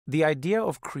The idea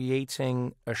of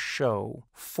creating a show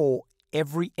for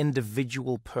every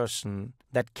individual person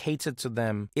that catered to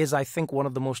them is, I think, one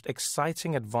of the most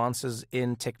exciting advances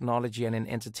in technology and in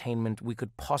entertainment we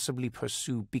could possibly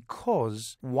pursue,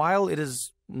 because while it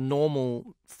is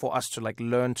normal for us to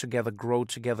learn together, grow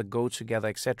together, go together,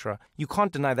 etc., you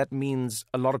can't deny that means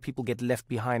a lot of people get left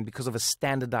behind because of a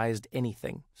standardized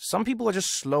anything. Some people are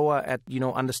just slower at,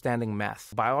 understanding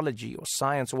math, biology, or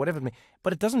science, or whatever it may be,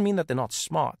 but it doesn't mean that they're not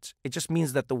smart. It just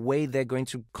means that the way they're going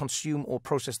to consume or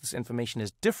process this information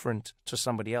is different to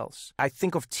somebody else. I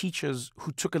think of teachers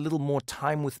who took a little more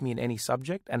time with me in any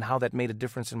subject and how that made a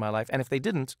difference in my life. And if they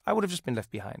didn't, I would have just been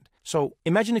left behind. So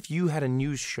imagine if you had a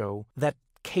news show that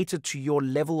catered to your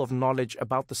level of knowledge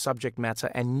about the subject matter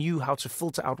and knew how to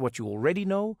filter out what you already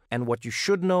know and what you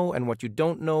should know and what you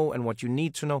don't know and what you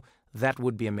need to know. That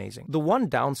would be amazing. The one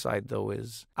downside, though,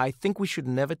 is I think we should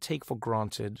never take for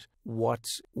granted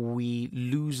what we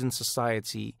lose in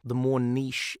society the more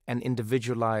niche and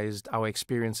individualized our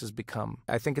experiences become.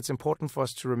 I think it's important for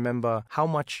us to remember how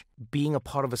much being a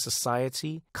part of a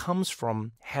society comes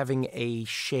from having a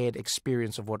shared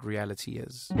experience of what reality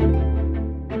is.